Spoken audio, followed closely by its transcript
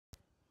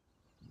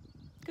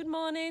Good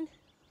morning,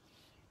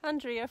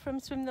 Andrea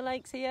from Swim the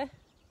Lakes here.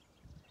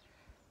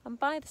 I'm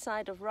by the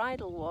side of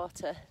Rydal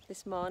Water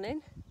this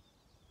morning.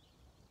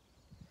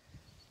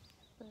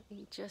 Let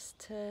me just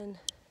turn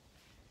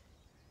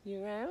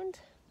you around.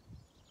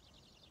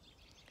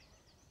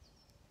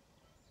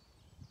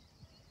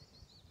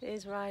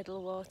 Here's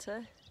Rydal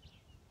Water.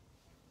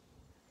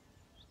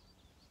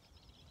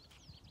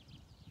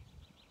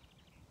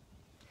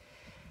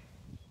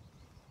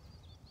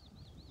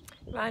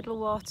 Rydal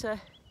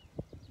Water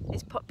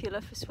is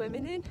popular for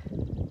swimming in,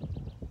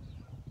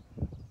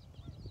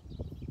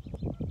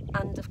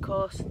 and of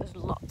course there's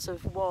lots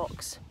of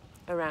walks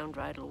around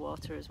Rydal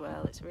Water as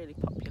well. It's really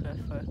popular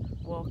for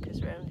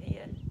walkers around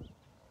here.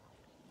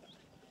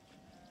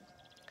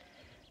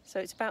 So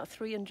it's about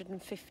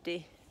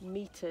 350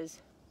 metres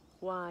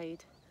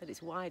wide at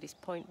its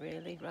widest point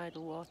really,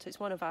 Rydal Water. It's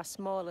one of our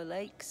smaller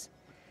lakes.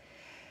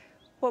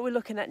 What we're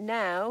looking at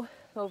now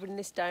over in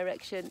this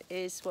direction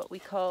is what we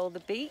call the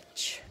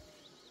beach.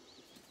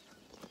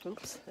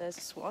 Oops, there's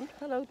a swan.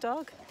 Hello,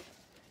 dog.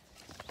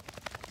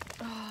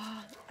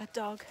 Oh, a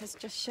dog has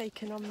just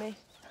shaken on me.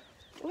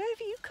 Where have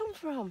you come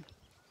from?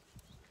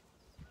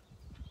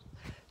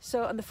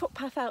 So, and the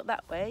footpath out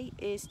that way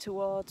is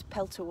towards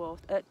Pelter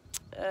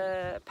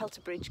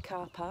Bridge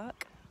car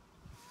park.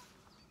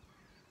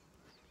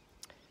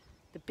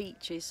 The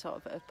beach is sort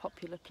of a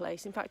popular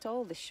place. In fact,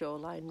 all this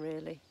shoreline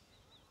really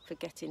for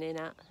getting in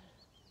at.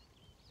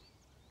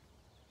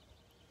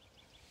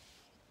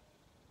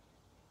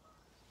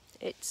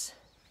 It's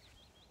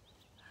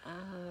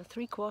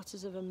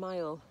 3/4 of a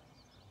mile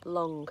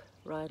long,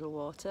 Rydal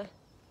Water,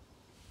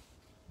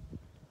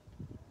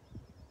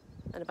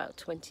 and about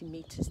 20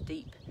 metres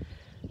deep.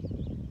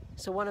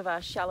 So one of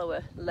our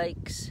shallower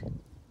lakes.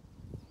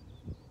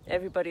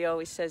 Everybody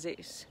always says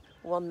it's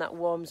one that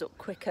warms up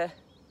quicker.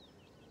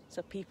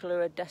 So people who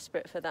are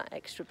desperate for that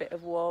extra bit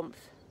of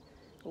warmth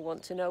will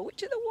want to know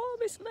which are the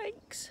warmest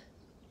lakes.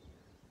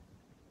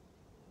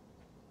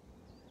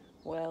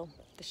 Well,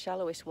 the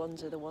shallowest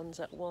ones are the ones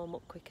that warm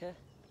up quicker.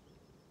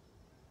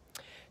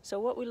 So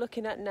what we're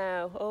looking at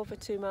now, over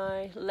to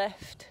my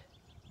left,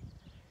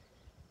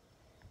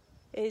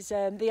 is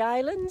the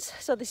islands.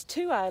 So there's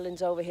two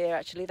islands over here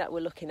actually that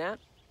we're looking at.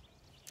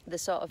 They're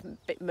sort of a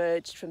bit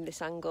merged from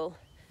this angle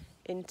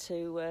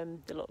into,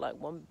 they look like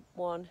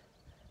one.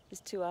 There's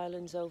two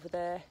islands over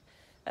there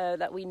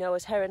that we know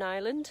as Heron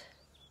Island.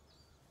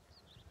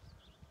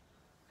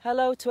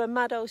 Hello to a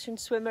mad ocean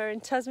swimmer in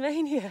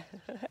Tasmania.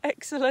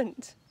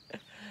 Excellent.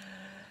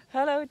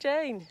 Hello,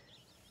 Jane.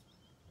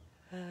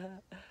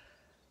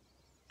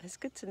 It's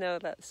good to know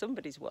that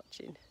somebody's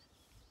watching.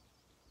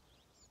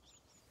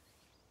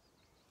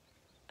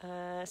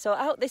 So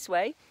out this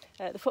way,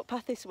 the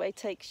footpath this way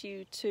takes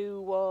you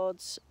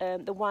towards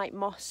the White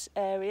Moss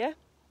area.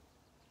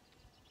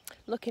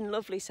 Looking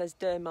lovely, says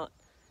Dermot.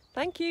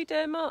 Thank you,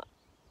 Dermot.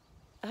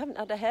 I haven't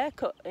had a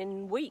haircut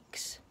in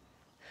weeks.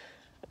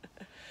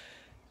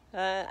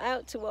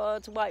 Out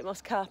towards White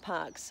Moss car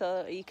park,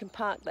 so you can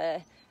park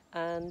there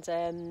and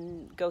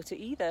go to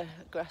either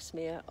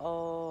Grasmere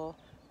or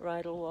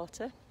Rydal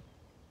Water.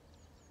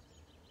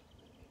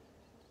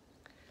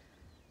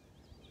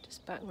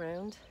 Just back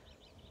round.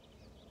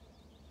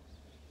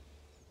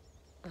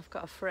 I've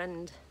got a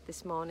friend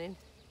this morning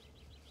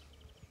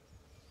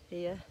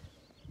here.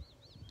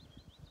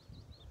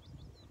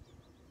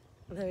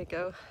 There we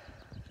go.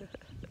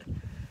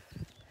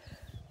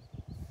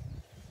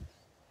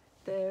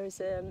 There's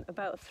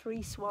about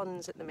 3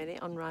 swans at the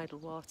minute on Rydal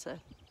Water.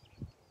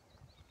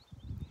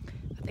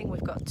 I think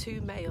we've got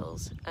 2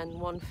 males and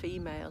 1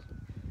 female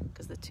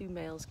because the 2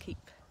 males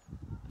keep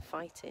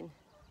fighting.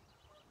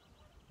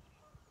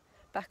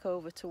 Back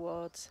over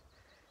towards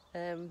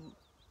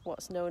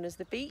what's known as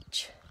the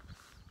beach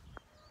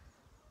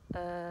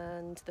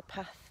and the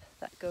path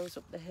that goes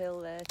up the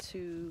hill there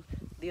to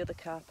the other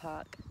car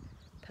park,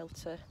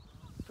 Pelter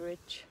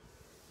Bridge.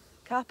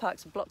 Car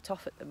parks are blocked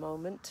off at the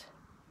moment,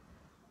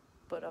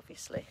 but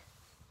obviously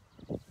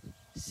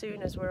as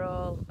soon as we're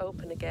all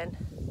open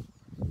again,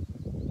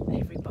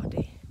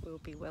 everybody will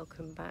be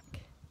welcome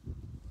back.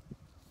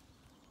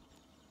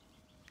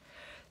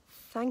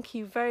 Thank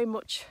you very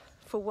much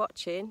for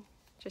watching.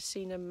 Just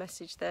seen a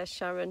message there,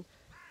 Sharon.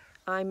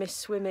 I miss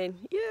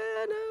swimming. Yeah,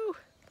 I know.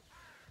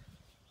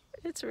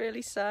 It's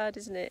really sad,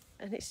 isn't it?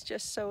 And it's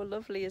just so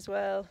lovely as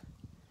well.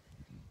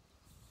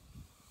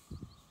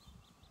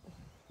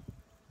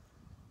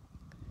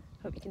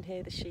 Hope you can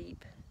hear the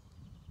sheep.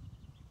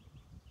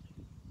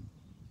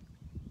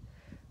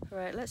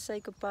 Right, let's say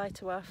goodbye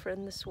to our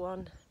friend the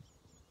swan.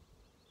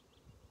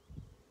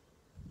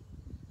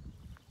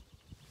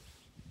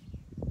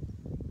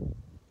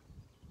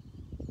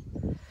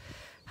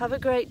 Have a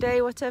great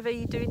day, whatever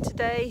you're doing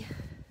today.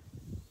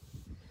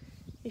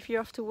 If you're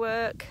off to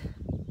work,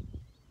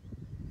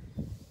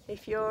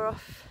 if you're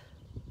off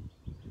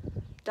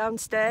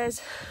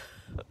downstairs.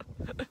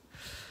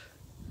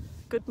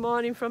 Good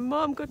morning from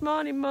Mum. Good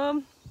morning,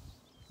 Mum.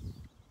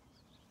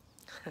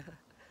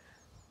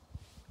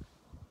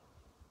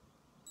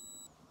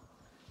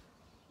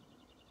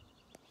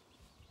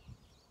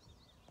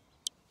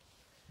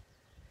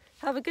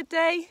 Have a good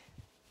day.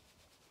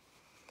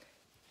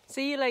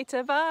 See you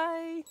later.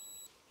 Bye.